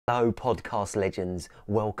Hello podcast legends,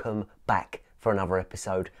 welcome back for another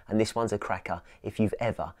episode, and this one's a cracker. If you've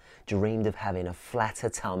ever dreamed of having a flatter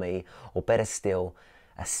tummy, or better still,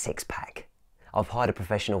 a six-pack, I've hired a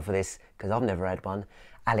professional for this because I've never had one.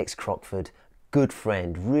 Alex Crockford, good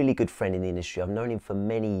friend, really good friend in the industry. I've known him for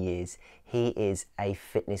many years. He is a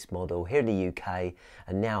fitness model here in the UK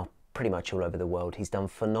and now pretty much all over the world. He's done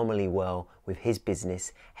phenomenally well with his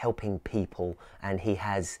business, helping people, and he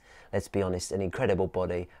has, let's be honest, an incredible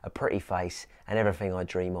body, a pretty face, and everything I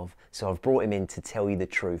dream of. So I've brought him in to tell you the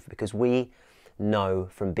truth, because we know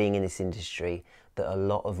from being in this industry that a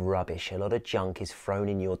lot of rubbish, a lot of junk is thrown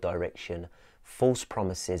in your direction, false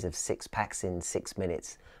promises of six packs in 6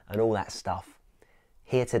 minutes and all that stuff.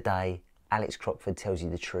 Here today, Alex Crockford tells you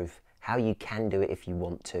the truth, how you can do it if you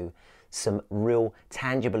want to, some real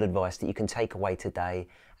tangible advice that you can take away today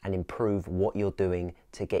and improve what you're doing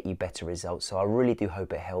to get you better results. So I really do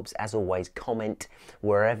hope it helps. As always, comment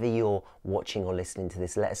wherever you're watching or listening to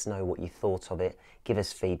this. Let us know what you thought of it. Give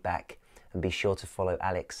us feedback and be sure to follow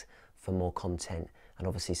Alex for more content, and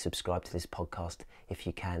obviously subscribe to this podcast if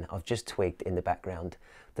you can. I've just twigged in the background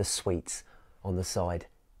the sweets on the side.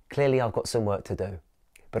 Clearly I've got some work to do,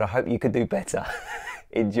 but I hope you can do better.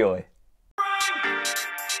 Enjoy.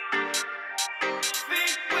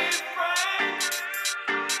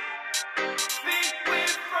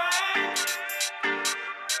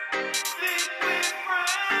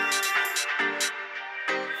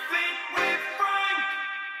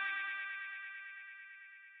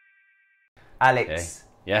 Alex. Okay.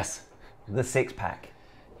 Yes. The six-pack.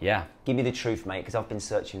 Yeah. Give me the truth, mate, because I've been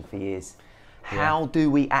searching for years. How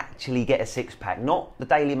do we actually get a six-pack? Not the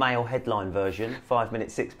Daily Mail headline version,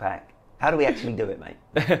 5-minute six-pack. How do we actually do it,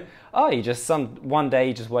 mate? Oh, you just one day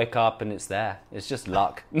you just wake up and it's there. It's just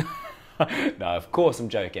luck. No, of course I'm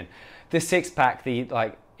joking. The six-pack,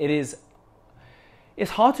 it's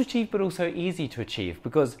hard to achieve, but also easy to achieve,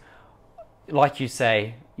 because like you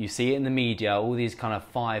say, you see it in the media, all these kind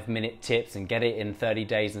of 5-minute tips and get it in 30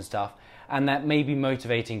 days and stuff, and that may be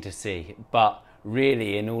motivating to see, but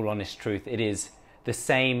really, in all honest truth, it is the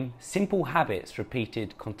same simple habits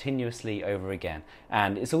repeated continuously over again.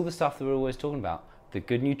 And it's all the stuff that we're always talking about: the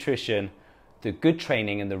good nutrition, the good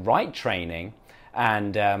training and the right training,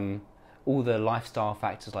 and all the lifestyle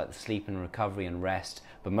factors like the sleep and recovery and rest,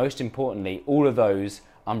 but most importantly, all of those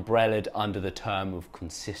umbrellaed under the term of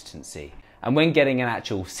consistency. And when getting an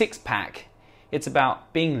actual six-pack, it's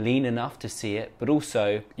about being lean enough to see it, but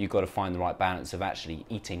also you've got to find the right balance of actually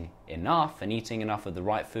eating enough and eating enough of the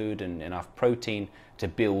right food and enough protein to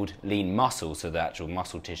build lean muscle, so the actual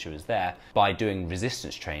muscle tissue is there, by doing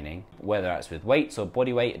resistance training, whether that's with weights or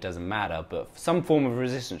body weight, it doesn't matter, but some form of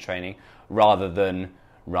resistance training rather than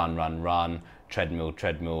run,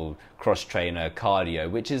 treadmill, cross trainer, cardio,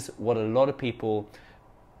 which is what a lot of people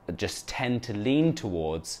just tend to lean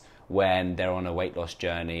towards when they're on a weight loss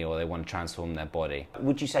journey or they want to transform their body.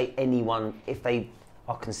 Would you say anyone, if they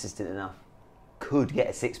are consistent enough, could get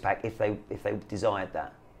a six-pack if they desired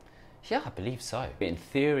that? Yeah, I believe so. In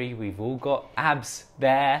theory, we've all got abs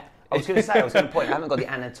there. I was going to point, I haven't got the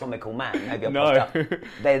anatomical man. Maybe I'll No. post up.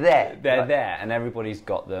 They're there. They're there, and everybody's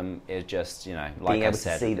got them. It's just, like being able I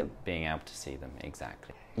said, to see them. Being able to see them,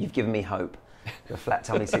 exactly. You've given me hope. The flat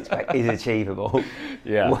tummy six-pack is achievable.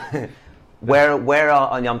 Yeah. Where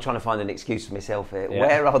are, and I'm trying to find an excuse for myself here, Yeah.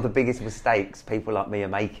 where are the biggest mistakes people like me are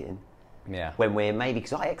making? Yeah. When we're maybe,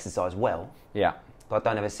 because I exercise well, Yeah. but I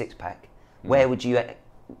don't have a six-pack. Where would you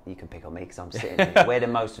can pick on me because I'm sitting here. Where do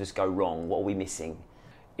most of us go wrong? What are we missing?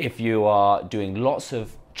 If you are doing lots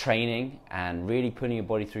of training and really putting your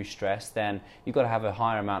body through stress, then you've got to have a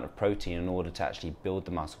higher amount of protein in order to actually build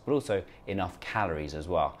the muscle, but also enough calories as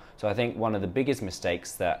well. So I think one of the biggest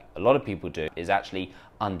mistakes that a lot of people do is actually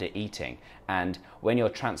under eating. And when you're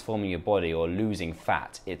transforming your body or losing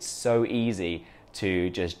fat, it's so easy to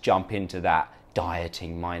just jump into that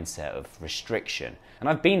dieting mindset of restriction. And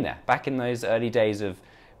I've been there back in those early days of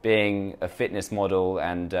being a fitness model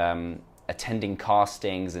and attending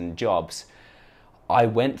castings and jobs. I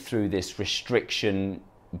went through this restriction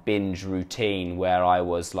binge routine where I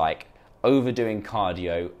was like overdoing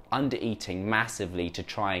cardio, under eating massively to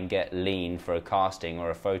try and get lean for a casting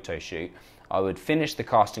or a photo shoot. I would finish the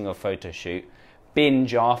casting or photo shoot,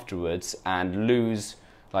 binge afterwards and lose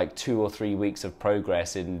like 2 or 3 weeks of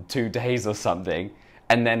progress in 2 days or something,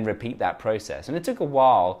 and then repeat that process. And it took a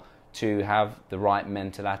while to have the right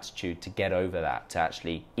mental attitude to get over that, to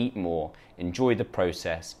actually eat more, enjoy the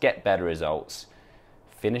process, get better results,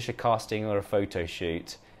 finish a casting or a photo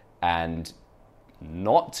shoot, and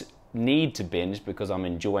not need to binge because I'm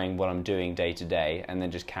enjoying what I'm doing day to day, and then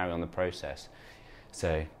just carry on the process.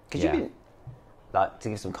 So, Because yeah. like to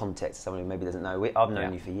give some context to someone who maybe doesn't know, I've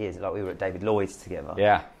known you for years. Like we were at David Lloyd's together.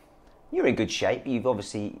 Yeah. You're in good shape. You've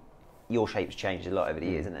obviously, your shape's changed a lot over the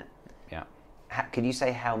years, isn't it? Yeah. Could you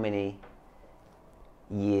say how many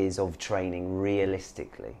years of training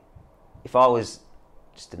realistically? If I was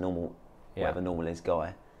just a normal, whatever normal is,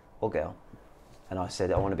 guy or girl, and I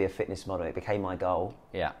said I want to be a fitness model, it became my goal.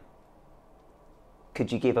 Yeah.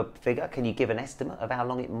 Could you give a figure? Can you give an estimate of how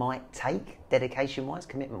long it might take, dedication-wise,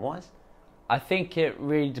 commitment-wise? I think it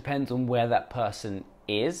really depends on where that person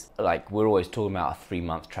is. Like, we're always talking about a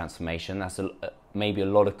 3-month transformation. That's maybe a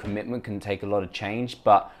lot of commitment, can take a lot of change,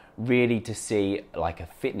 but really to see like a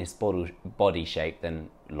fitness body shape, then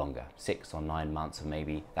longer, 6 or 9 months of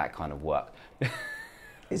maybe that kind of work.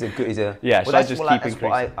 Yeah, should I just keep increasing?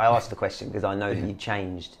 What I asked the question because I know that you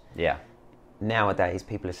changed. Yeah. Nowadays,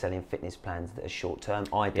 people are selling fitness plans that are short-term.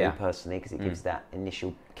 I do personally because it gives that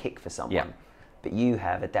initial kick for someone. Yeah. But you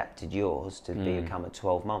have adapted yours to become a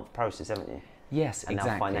 12-month process, haven't you? Yes, and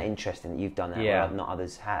exactly. I find that interesting that you've done that where not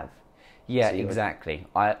others have. Yeah, so exactly.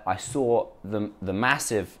 I saw the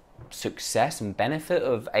massive success and benefit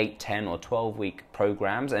of 8, 10 or 12-week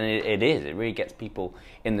programs, and it really gets people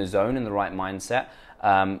in the zone, in the right mindset.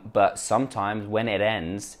 But sometimes when it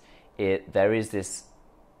ends, there is this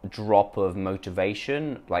drop of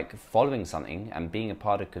motivation. Like, following something and being a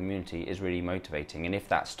part of a community is really motivating, and if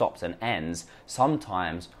that stops and ends,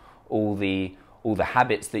 sometimes all the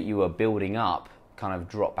habits that you are building up kind of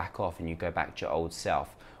drop back off and you go back to your old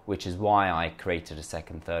self, which is why I created a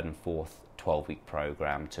second, third and fourth 12-week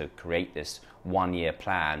program to create this 1-year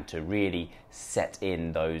plan to really set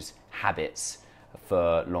in those habits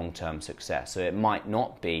for long-term success. So it might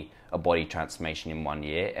not be a body transformation in 1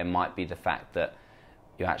 year. It might be the fact that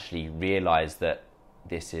you actually realize that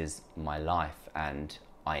this is my life and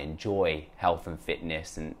I enjoy health and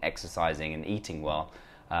fitness and exercising and eating well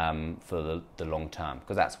for the long term,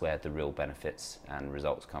 because that's where the real benefits and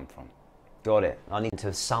results come from. Got it. I need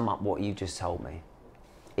to sum up what you just told me.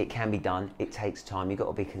 It can be done. It takes time. You've got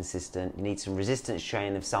to be consistent. You need some resistance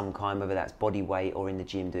training of some kind, whether that's body weight or in the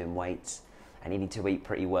gym doing weights, and you need to eat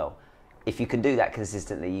pretty well. If you can do that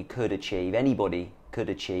consistently, you could achieve, anybody could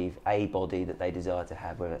achieve a body that they desire to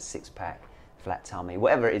have, whether it's six-pack, flat tummy,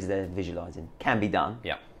 whatever it is they're visualizing, can be done.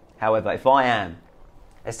 Yeah. However,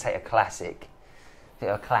 let's take a classic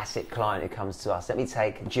client who comes to us. Let me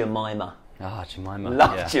take Jemima. Ah, Jemima.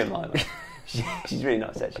 Love Jemima. She's really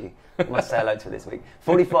nice, actually. I must say hello to her this week.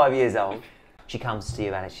 45 years old. She comes to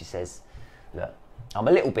you, Alex. She says, look, I'm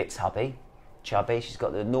a little bit chubby. She's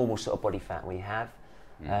got the normal sort of body fat we have.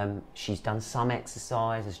 She's done some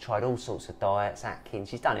exercise, has tried all sorts of diets, Atkins.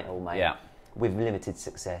 She's done it all, mate. Yeah. With limited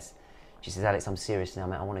success. She says, Alex, I'm serious now,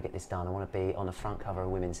 mate. I want to get this done. I want to be on the front cover of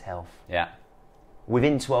Women's Health. Yeah.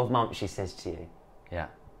 Within 12 months, she says to you, yeah.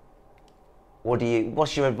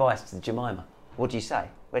 What's your advice to Jemima? What do you say?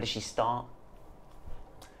 Where does she start?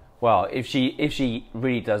 Well, if she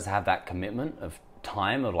really does have that commitment of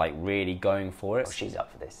time of like really going for it. Oh, she's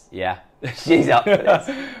up for this. Yeah. She's up for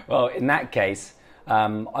this. Well, in that case,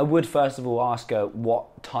 I would first of all ask her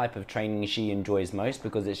what type of training she enjoys most,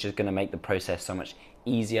 because it's just going to make the process so much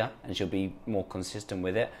easier and she'll be more consistent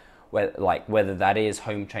with it. Whether that is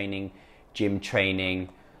home training, gym training,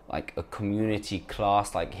 like a community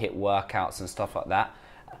class, like HIIT workouts and stuff like that.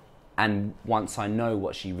 And once I know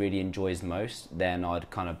what she really enjoys most, then I'd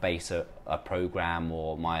kind of base a program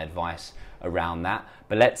or my advice around that.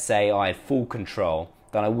 But let's say I had full control,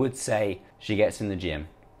 then I would say she gets in the gym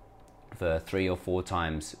for 3 or 4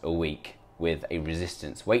 times a week with a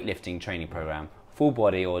resistance weightlifting training program, full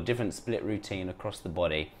body or different split routine across the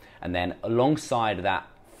body. And then alongside that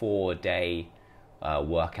 4-day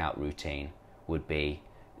workout routine would be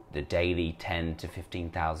the daily 10 to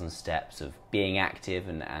 15,000 steps of being active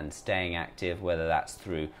and staying active, whether that's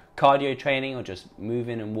through cardio training or just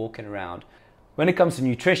moving and walking around. When it comes to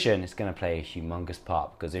nutrition, it's going to play a humongous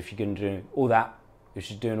part, because if you're going to do all that, if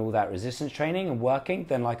she's doing all that resistance training and working,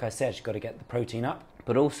 then like I said, she's got to get the protein up,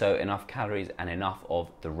 but also enough calories and enough of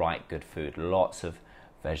the right good food. Lots of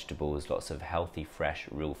vegetables, lots of healthy, fresh,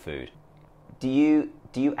 real food. Do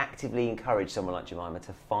you actively encourage someone like Jemima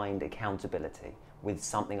to find accountability with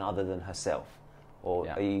something other than herself? Or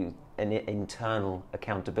are you an internal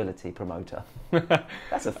accountability promoter?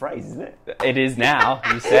 That's a phrase, isn't it? It is now.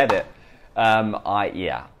 You said it.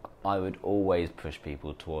 I would always push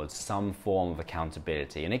people towards some form of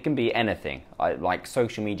accountability, and it can be anything. Like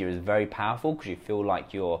social media is very powerful because you feel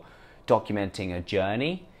like you're documenting a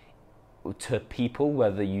journey to people,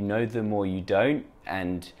 whether you know them or you don't,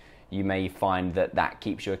 and you may find that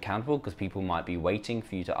keeps you accountable because people might be waiting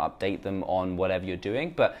for you to update them on whatever you're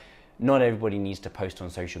doing. But not everybody needs to post on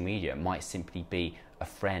social media. It might simply be a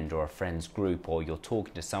friend or a friend's group, or you're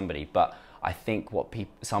talking to somebody. But I think what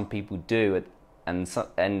some people do, and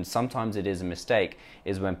sometimes it is a mistake,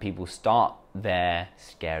 is when people start their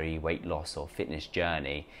scary weight loss or fitness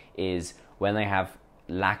journey, is when they have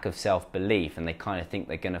lack of self-belief and they kind of think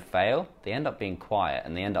they're going to fail, they end up being quiet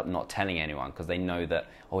and they end up not telling anyone, because they know that,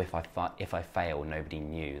 oh, if I fail, nobody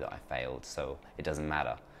knew that I failed, so it doesn't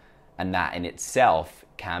matter. And that in itself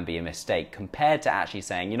can be a mistake, compared to actually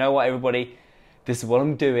saying, you know what, everybody, this is what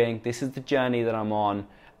I'm doing, this is the journey that I'm on,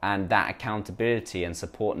 and that accountability and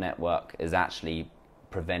support network has actually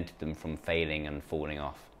prevented them from failing and falling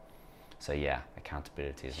off. So yeah,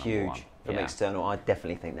 accountability is number one. Huge. From external, I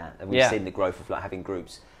definitely think that. We've seen the growth of like having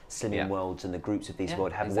groups, Slimming Worlds and the groups of this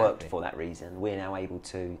world have worked for that reason. We're now able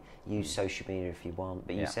to use social media if you want,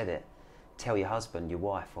 but you said it, tell your husband, your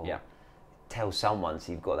wife, or tell someone,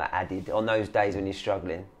 so you've got that added, on those days when you're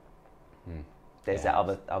struggling, there's that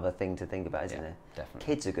other thing to think about, isn't there? Definitely.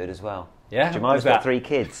 Kids are good as well. Yeah, Jemima's got 3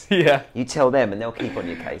 kids. Yeah. You tell them and they'll keep on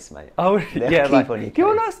your case, mate. Oh, they'll keep on your case.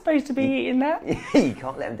 You're not supposed to be eating that. You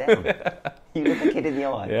can't let them down. You look a kid in the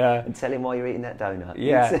eye and tell him why you're eating that donut.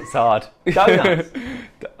 Yeah, it's hard. Donuts.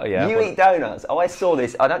 You eat donuts. Oh, I saw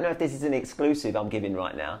this. I don't know if this is an exclusive I'm giving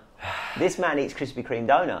right now. This man eats Krispy Kreme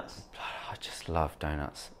donuts. I just love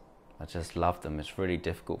donuts. I just love them. It's really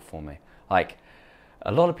difficult for me. Like,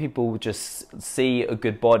 a lot of people just see a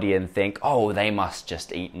good body and think, oh, they must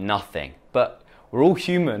just eat nothing. But we're all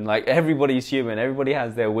human. Like, everybody's human. Everybody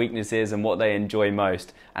has their weaknesses and what they enjoy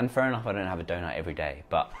most. And fair enough, I don't have a donut every day,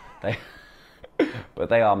 but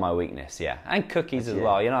they are my weakness, yeah. And cookies as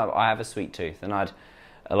well. You know, I have a sweet tooth, and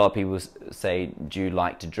a lot of people say, do you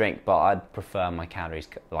like to drink? But I'd prefer my calories.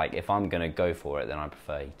 Like, if I'm going to go for it, then I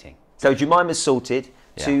prefer eating. So Jemima's sorted.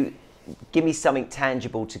 To give me something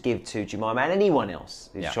tangible to give to Jemima and anyone else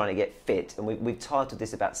who's trying to get fit. And we've titled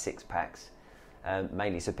this about 6-packs,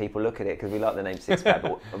 mainly so people look at it because we like the name 6-pack.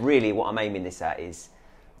 But really what I'm aiming this at is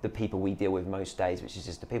the people we deal with most days, which is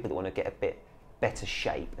just the people that want to get a bit better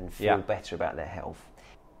shape and feel better about their health.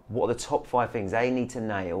 What are the top 5 things they need to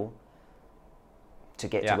nail to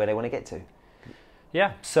get to where they want to get to?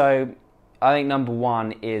 Yeah, so I think number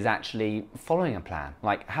 1 is actually following a plan,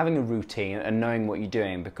 like having a routine and knowing what you're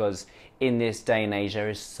doing, because in this day and age there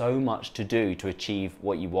is so much to do to achieve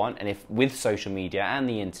what you want. And if with social media and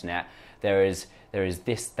the internet there is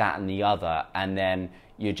this, that and the other, and then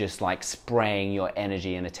you're just like spraying your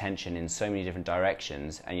energy and attention in so many different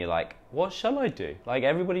directions, and you're like, what shall I do? Like,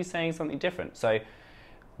 everybody's saying something different. So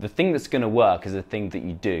the thing that's going to work is the thing that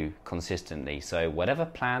you do consistently. So whatever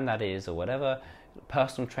plan that is, or whatever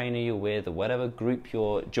personal trainer you're with, or whatever group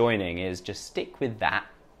you're joining is, just stick with that,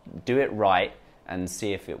 do it right, and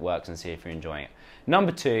see if it works and see if you're enjoying it.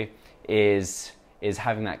 Number 2 is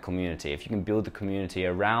having that community. If you can build the community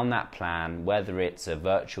around that plan, whether it's a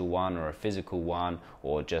virtual one or a physical one,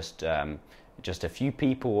 or just a few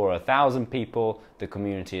people or 1,000 people, the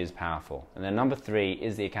community is powerful. And then number 3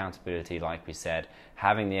 is the accountability, like we said,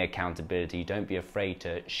 having the accountability. Don't be afraid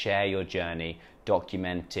to share your journey,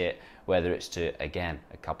 document it, whether it's to, again,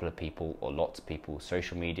 a couple of people or lots of people,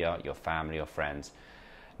 social media, your family or friends.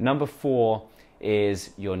 Number 4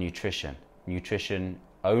 is your nutrition. Nutrition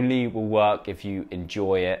only will work if you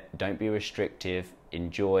enjoy it. Don't be restrictive.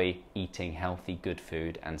 Enjoy eating healthy, good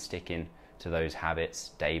food and sticking to those habits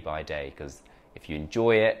day by day, because if you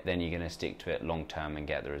enjoy it, then you're going to stick to it long term and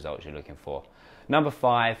get the results you're looking for. Number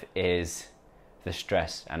 5 is the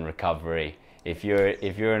stress and recovery. If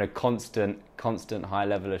you're in a constant high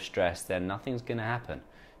level of stress, then nothing's going to happen.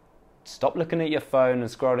 Stop looking at your phone and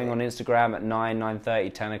scrolling on Instagram at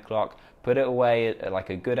 9:30, 10 o'clock. Put it away at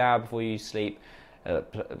like a good hour before you sleep.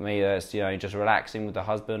 Maybe it's, just relaxing with the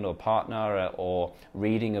husband or partner, or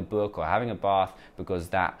reading a book or having a bath, because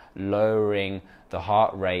that lowering the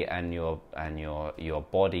heart rate and your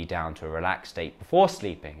body down to a relaxed state before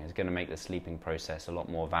sleeping is going to make the sleeping process a lot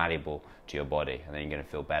more valuable to your body, and then you're going to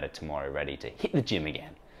feel better tomorrow, ready to hit the gym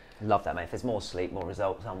again. Love that, mate. If there's more sleep, more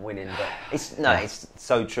results, I'm winning. But it's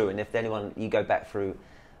so true. And if anyone, you go back through,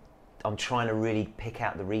 I'm trying to really pick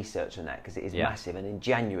out the research on that, because it is massive. And in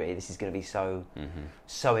January, this is going to be so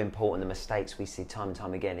important. The mistakes we see time and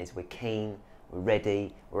time again is we're keen, we're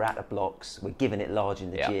ready, we're at the blocks, we're giving it large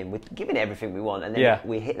in the gym, we're giving it everything we want, and then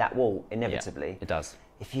we hit that wall inevitably. It does.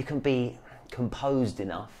 If you can be composed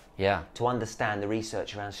enough to understand the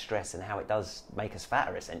research around stress and how it does make us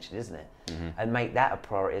fatter, essentially, isn't it? And make that a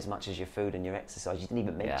priority as much as your food and your exercise. You didn't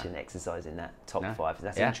even mention exercise in that top 5. So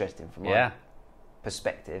that's interesting from my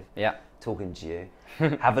perspective, talking to you.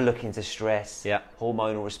 Have a look into stress,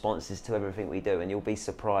 hormonal responses to everything we do, and you'll be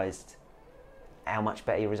surprised how much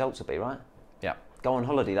better your results will be, right? Yeah. Go on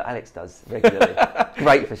holiday like Alex does regularly.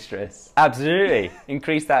 Great for stress. Absolutely.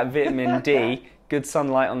 Increase that vitamin D, good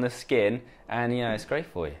sunlight on the skin, and it's great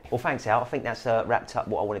for you. Well, thanks, Al. I think that's wrapped up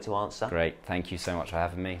what I wanted to answer. Great. Thank you so much for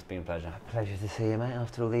having me. It's been a pleasure. Pleasure to see you, mate,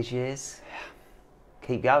 after all these years.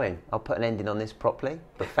 Keep going. I'll put an ending on this properly,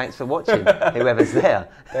 but thanks for watching, whoever's there.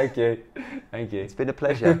 Thank you. Thank you. It's been a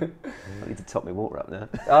pleasure. I need to top my water up now.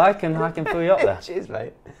 I can fill you up there. Cheers,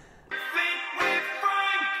 mate.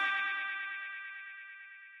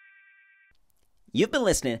 You've been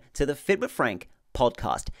listening to the Fit with Frank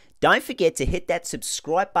podcast. Don't forget to hit that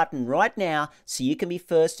subscribe button right now so you can be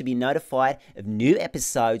first to be notified of new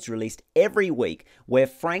episodes released every week, where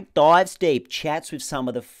Frank dives deep, chats with some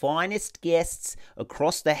of the finest guests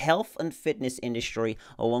across the health and fitness industry,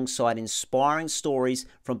 alongside inspiring stories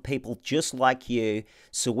from people just like you,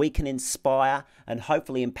 so we can inspire and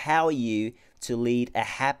hopefully empower you to lead a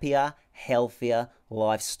happier, healthier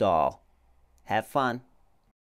lifestyle. Have fun.